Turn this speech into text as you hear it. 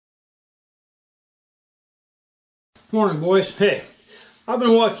Morning, boys. Hey, I've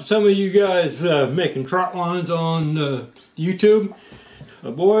been watching some of you guys making trot lines on YouTube.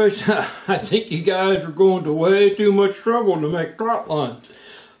 Boys, I think you guys are going to way too much trouble to make trot lines.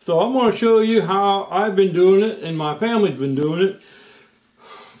 So I'm going to show you how I've been doing it and my family's been doing it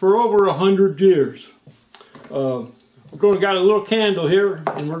for over 100 years. We're going to got a little candle here,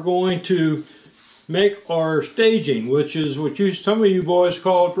 and we're going to make our staging, which is what some of you boys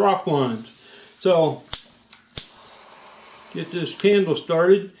call drop lines. So get this candle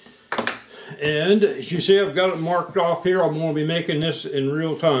started, and as you see, I've got it marked off here. I'm going to be making this in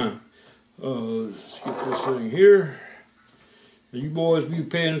real time. Let's get this thing here. You boys be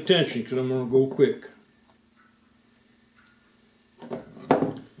paying attention because I'm going to go quick.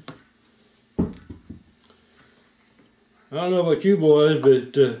 I don't know about you boys,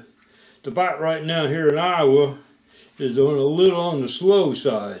 but the bite right now here in Iowa is a little on the slow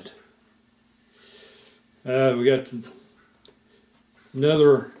side. We got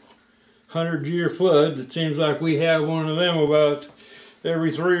another 100-year flood. It seems like we have one of them about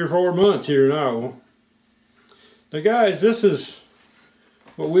every 3 or 4 months here in Iowa. Now guys, this is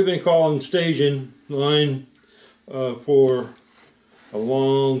what we've been calling staging line for a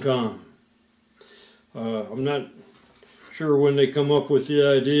long time. I'm not sure when they come up with the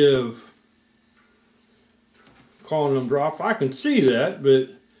idea of calling them drop. I can see that,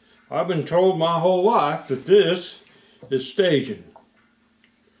 but I've been told my whole life that this is staging.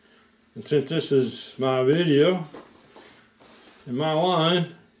 And since this is my video and my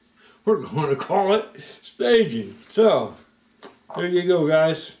line, we're going to call it staging. So, there you go,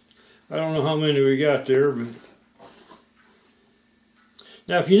 guys. I don't know how many we got there, but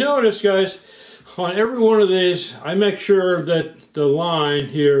now if you notice, guys, on every one of these, I make sure that the line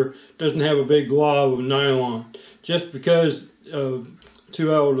here doesn't have a big glob of nylon, just because to be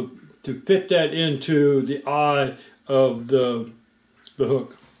able to fit that into the eye of the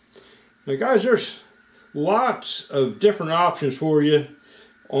hook. Now guys, there's lots of different options for you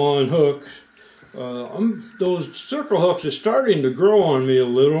on hooks. Those circle hooks are starting to grow on me a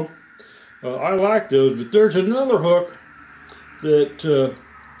little. I like those, but there's another hook that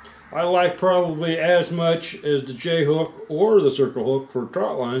I like probably as much as the J hook or the circle hook for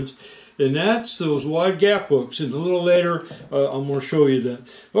trot lines, and that's those wide gap hooks. And a little later I'm going to show you that.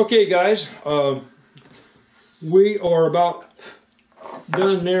 Okay guys, we are about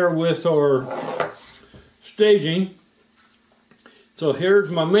done there with our staging. So here's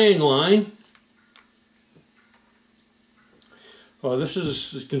my main line. This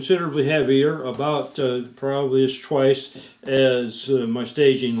is considerably heavier, about probably as twice as my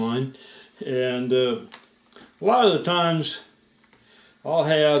staging line. And a lot of the times I'll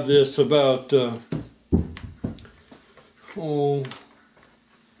have this about 4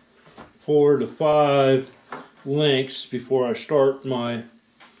 to 5 lengths before I start my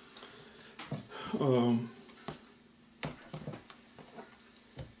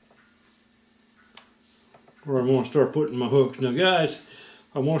where I'm going to start putting my hooks. Now guys,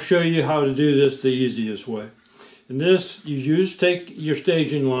 I'm going to show you how to do this the easiest way. And this, you take your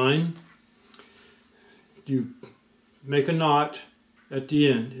staging line, you make a knot at the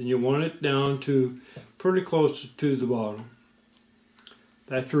end, and you want it down to pretty close to the bottom.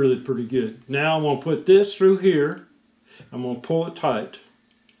 That's really pretty good. Now I'm going to put this through here. I'm going to pull it tight.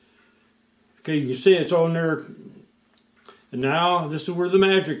 Okay, you can see it's on there. And now this is where the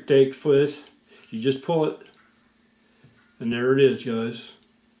magic takes place. You just pull it, and there it is, guys.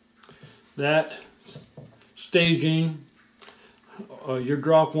 That staging, your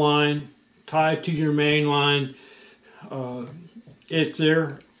drop line tied to your main line, it's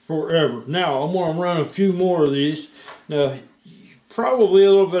there forever. Now I'm going to run a few more of these. Now, probably a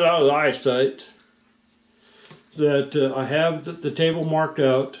little bit out of the eyesight, that I have the table marked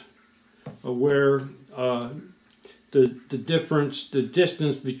out where the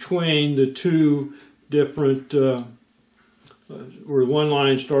distance between the two different, where one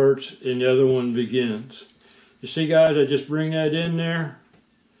line starts and the other one begins. You see guys, I just bring that in there,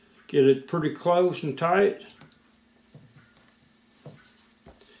 get it pretty close and tight.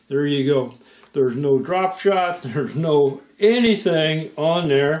 There you go. There's no drop shot, there's no anything on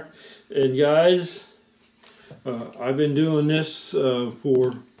there. And guys, I've been doing this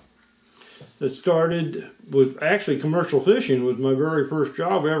it started with actually commercial fishing. Was my very first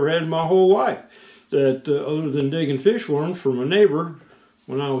job I ever had in my whole life. That other than digging fish worms from a neighbor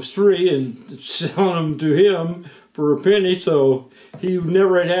when I was 3 and selling them to him for a penny, so he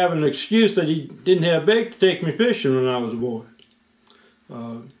never had to have an excuse that he didn't have bait to take me fishing when I was a boy.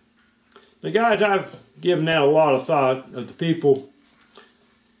 The guys, I've given that a lot of thought of the people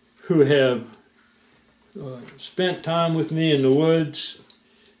who have spent time with me in the woods,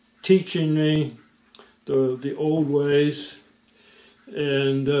 teaching me the old ways.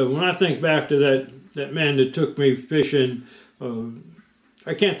 And when I think back to that man that took me fishing,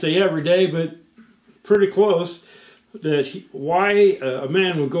 I can't say every day, but pretty close, why a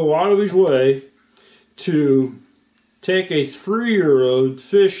man would go out of his way to take a 3-year-old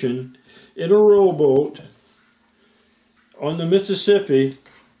fishing in a rowboat on the Mississippi.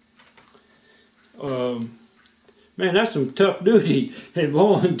 Man, that's some tough duty, and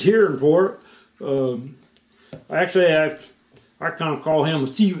volunteering for it. Actually, I kind of call him a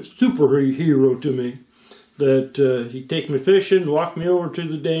superhero to me. That he'd take me fishing, walk me over to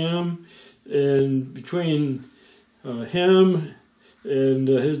the dam, and between him and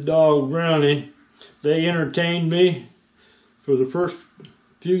his dog Brownie, they entertained me for the first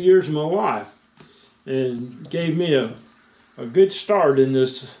few years of my life, and gave me a good start in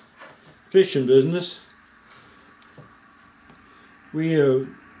this fishing business. We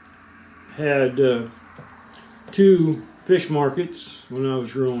had 2 fish markets when I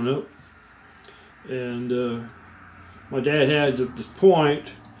was growing up, and my dad had this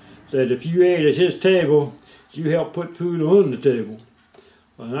point that if you ate at his table, you helped put food on the table,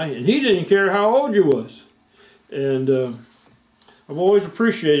 and he didn't care how old you was. And I've always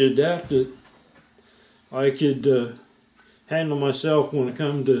appreciated that I could handle myself when it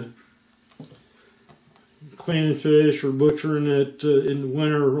comes to cleaning fish or butchering it in the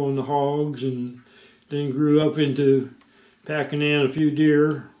winter on the hogs, and then grew up into packing in a few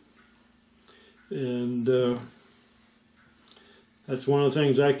deer. And that's one of the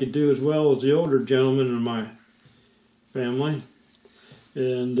things I could do as well as the older gentlemen in my family.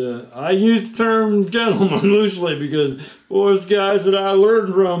 And I use the term gentleman loosely because those guys that I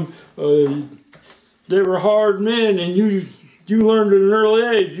learned from, they were hard men, and you learned at an early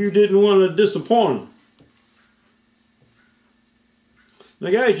age you didn't want to disappoint them. Now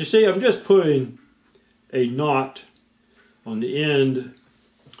guys, you see, I'm just putting a knot on the end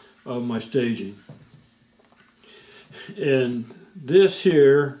of my staging. And this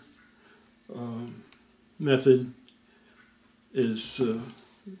here method is,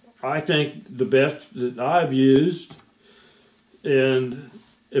 I think, the best that I've used. And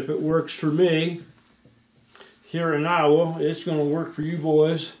if it works for me here in Iowa, it's going to work for you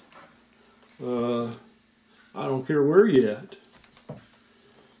boys. I don't care where you're at.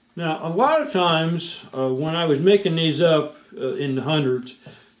 Now, a lot of times when I was making these up in the hundreds,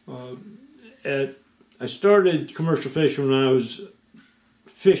 I started commercial fishing when I was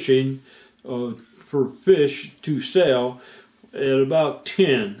fishing for fish to sell at about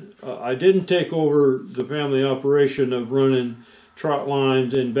 10. I didn't take over the family operation of running trot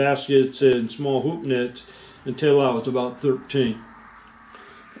lines and baskets and small hoop nets until I was about 13.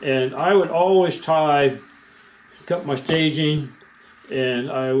 And I would always cut my staging, and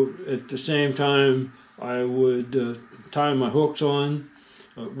at the same time I would tie my hooks on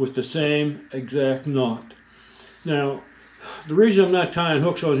with the same exact knot. Now, the reason I'm not tying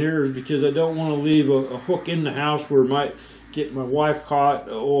hooks on here is because I don't want to leave a hook in the house where it might get my wife caught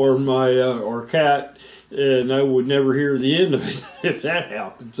or my or cat, and I would never hear the end of it if that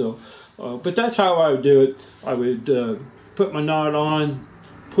happened. So, but that's how I would do it. I would put my knot on,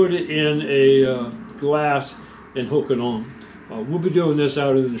 put it in a glass, and hook it on. We'll be doing this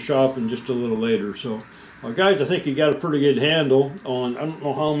out in the shop in just a little later. So, guys, I think you got a pretty good handle on, I don't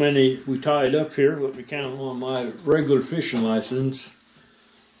know how many we tied up here. Let me count on my regular fishing license.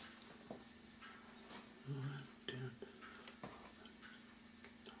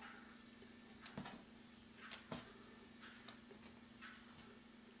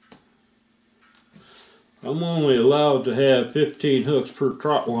 I'm only allowed to have 15 hooks per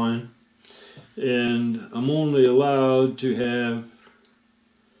trot line, and I'm only allowed to have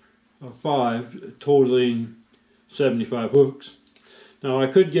 5, totaling 75 hooks. Now, I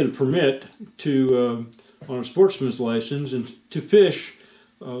could get a permit to on a sportsman's license and to fish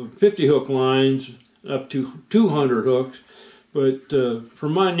 50 hook lines up to 200 hooks, but for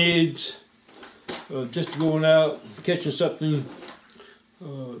my needs, just going out catching something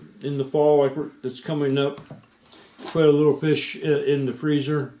in the fall like that's coming up, put a little fish in the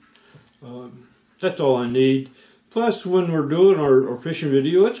freezer. That's all I need. Plus, when we're doing our fishing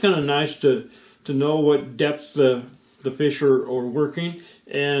video, it's kind of nice to know what depth the fish are working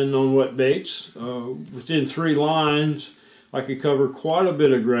and on what baits. Within 3 lines, I could cover quite a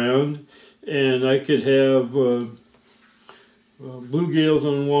bit of ground, and I could have bluegills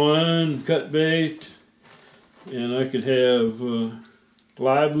on one, cut bait, and I could have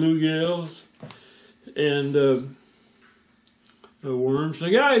live bluegills and worms. Now,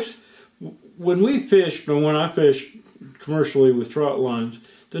 guys, when we fished, or when I fished commercially with trot lines,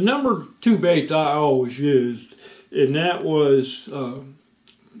 the number 2 bait I always used, and that was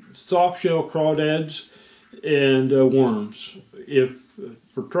soft shell crawdads and worms. If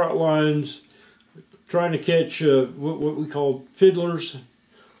for trot lines, trying to catch what we call fiddlers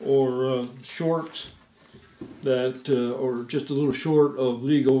or shorts that or just a little short of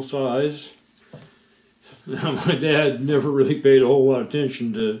legal size. Now, my dad never really paid a whole lot of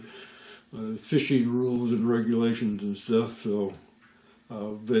attention to fishing rules and regulations and stuff, so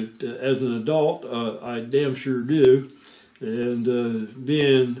but as an adult I damn sure do, and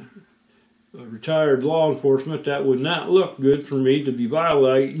being a retired law enforcement, that would not look good for me to be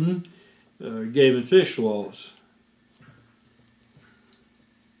violating game and fish laws.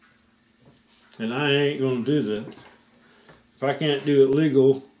 And I ain't going to do that. If I can't do it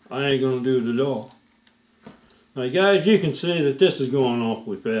legal, I ain't going to do it at all. Now guys, you can see that this is going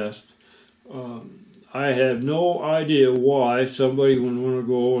awfully fast. I have no idea why somebody would want to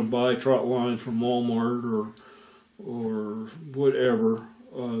go and buy trot lines from Walmart or whatever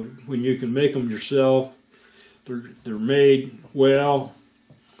when you can make them yourself. They're made well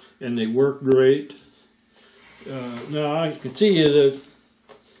and they work great. Now I can see that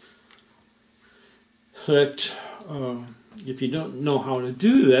if you don't know how to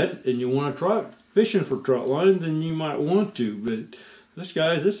do that and you want to try fishing for trot lines, then you might want to. But this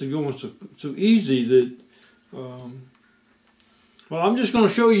is going so easy that well, I'm just going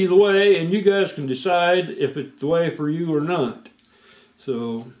to show you the way, and you guys can decide if it's the way for you or not.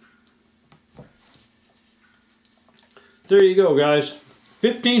 So there you go, guys.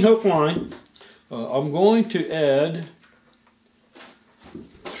 15 hook line. I'm going to add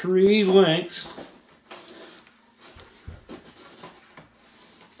 3 lengths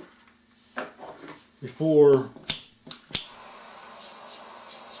before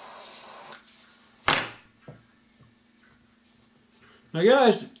now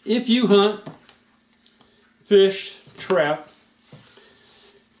guys, if you hunt, fish, trap,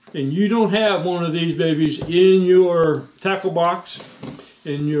 and you don't have one of these babies in your tackle box,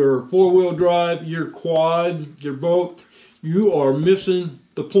 in your 4-wheel drive, your quad, your boat, you are missing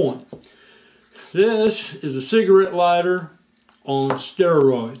the point. This is a cigarette lighter on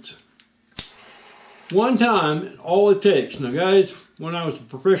steroids. One time, all it takes. Now guys, when I was a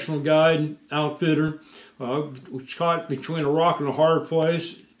professional guide outfitter, I was caught between a rock and a hard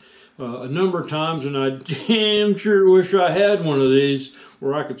place a number of times, and I damn sure wish I had one of these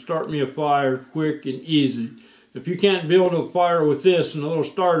where I could start me a fire quick and easy. If you can't build a fire with this and a little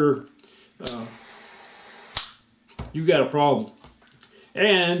starter, you got a problem.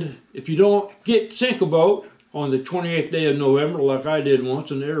 And if you don't sink a boat on the 28th day of November, like I did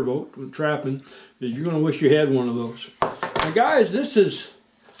once in the airboat with trapping, you're going to wish you had one of those. Now guys, this is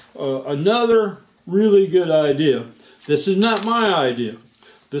another really good idea. This is not my idea.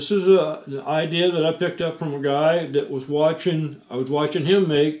 This is an idea that I picked up from a guy that was watching, I was watching him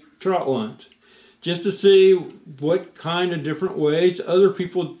make trot lines, just to see what kind of different ways other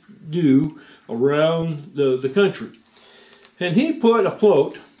people do around the country. And he put a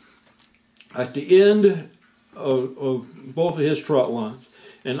float at the end of both of his trot lines.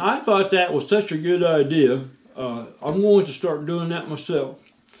 And I thought that was such a good idea. I'm going to start doing that myself.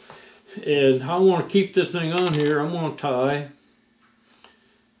 And I want to keep this thing on here. I'm going to tie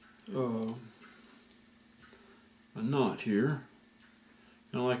a knot here,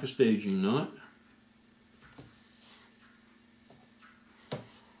 kind of like a staging knot.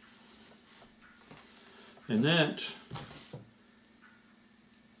 And that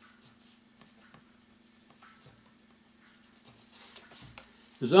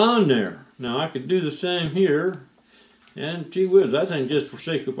is on there. Now I could do the same here, and gee whiz, I think just for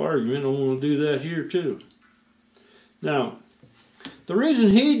sake of argument, I want to do that here too. Now, the reason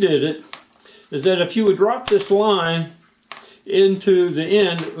he did it is that if you would drop this line into the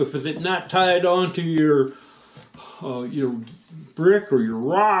end, if it's not tied onto your brick or your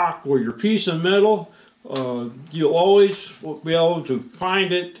rock or your piece of metal, you'll always be able to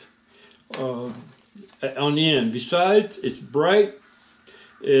find it on the end. Besides, it's bright,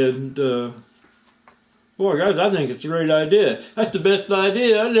 and boy, guys, I think it's a great idea. That's the best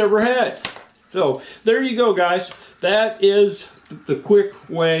idea I never had. So there you go, guys. That is the quick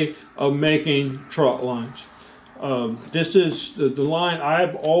way of making trot lines. This is the line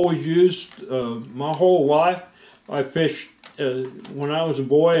I've always used my whole life. I fished when I was a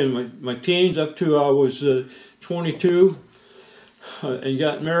boy in my teens up to I was 22 and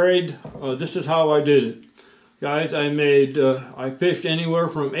got married. This is how I did it. Guys, I fished anywhere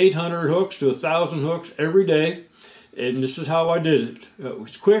from 800 hooks to 1,000 hooks every day. And this is how I did it. It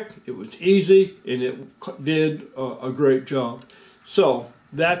was quick, it was easy, and it did a great job. So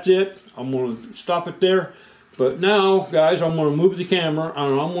that's it. I'm going to stop it there. But now, guys, I'm going to move the camera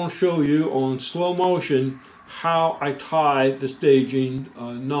and I'm going to show you on slow motion how I tie the staging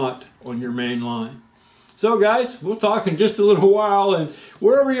knot on your main line. So, guys, we'll talk in just a little while. And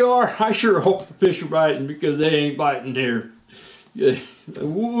wherever you are, I sure hope the fish are biting, because they ain't biting here.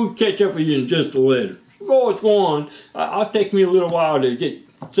 We'll catch up with you in just a little. What's going on? It'll take me a little while to get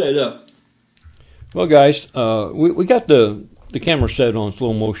set up. Well, guys, we got the camera set on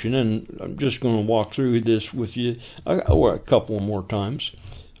slow motion, and I'm just going to walk through this with you a couple more times.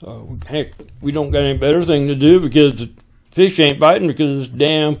 Heck, we don't got any better thing to do, because the fish ain't biting because of this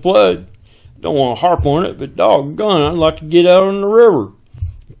damn flood. Don't want to harp on it, but doggone, I'd like to get out on the river,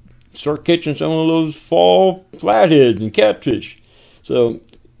 start catching some of those fall flatheads and catfish. So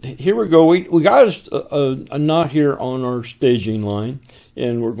here we go. We got a knot here on our staging line,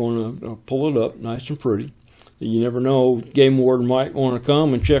 and we're going to pull it up nice and pretty. You never know, game warden might want to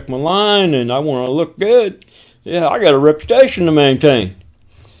come and check my line, and I want to look good. Yeah, I got a reputation to maintain.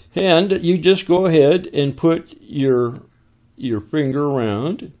 And you just go ahead and put your finger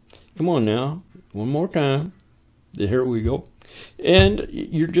around. Come on now, one more time. Here we go. And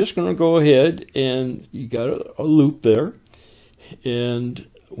you're just going to go ahead, and you got a loop there. And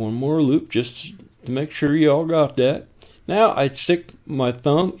one more loop just to make sure you all got that. Now I stick my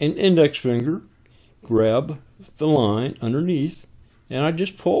thumb and index finger, grab the line underneath, and I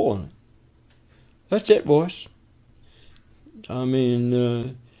just pull on it. That's it, boys. I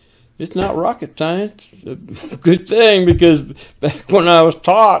mean, it's not rocket science. A good thing, because back when I was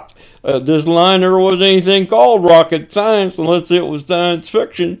taught this line, there wasn't anything called rocket science unless it was science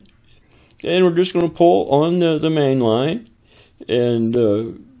fiction. And we're just going to pull on the main line and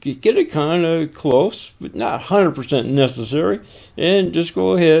get it kind of close, but not 100% necessary. And just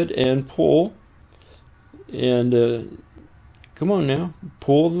go ahead and pull. And come on now,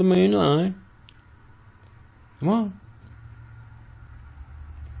 pull the main line. Come on.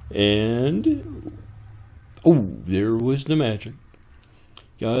 And oh, there was the magic.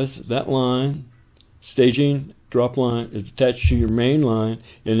 Guys, that line, staging drop line, is attached to your main line,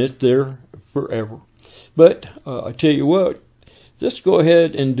 and it's there forever. But I tell you what, just go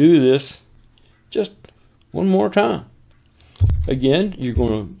ahead and do this just one more time. Again, you're going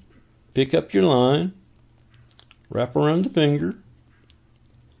to pick up your line, wrap around the finger,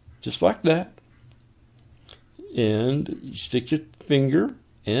 just like that, and you stick your finger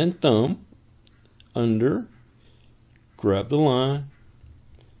and thumb under, grab the line,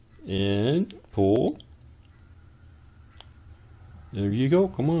 and pull. There you go.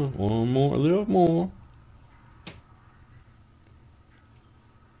 Come on, one more, a little more,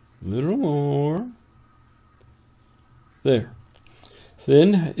 little more. There.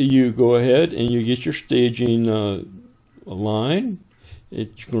 Then you go ahead and you get your staging line. You're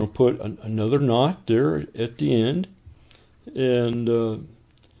going to put another knot there at the end, and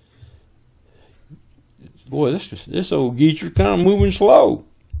boy, this old geezer's kind of moving slow.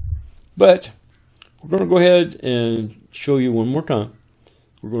 But we're going to go ahead and show you one more time.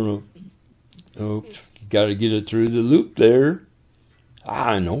 We're going to, you got to get it through the loop there.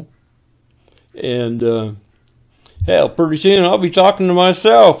 I know. And hell, pretty soon I'll be talking to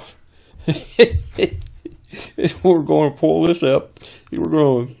myself. We're going to pull this up. We're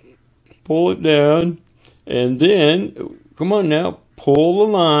going to pull it down. And then, come on now, pull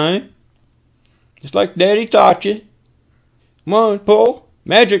the line. Just like Daddy taught you. Come on, pull.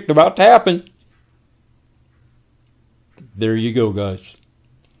 Magic about to happen. There you go, guys.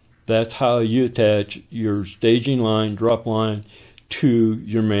 That's how you attach your staging line, drop line, to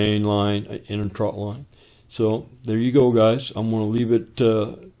your main line in a trot line. So there you go, guys. I'm going to leave it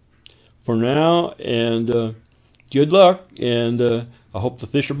for now, and good luck, and I hope the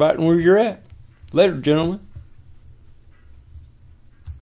fish are biting where you're at. Later, gentlemen.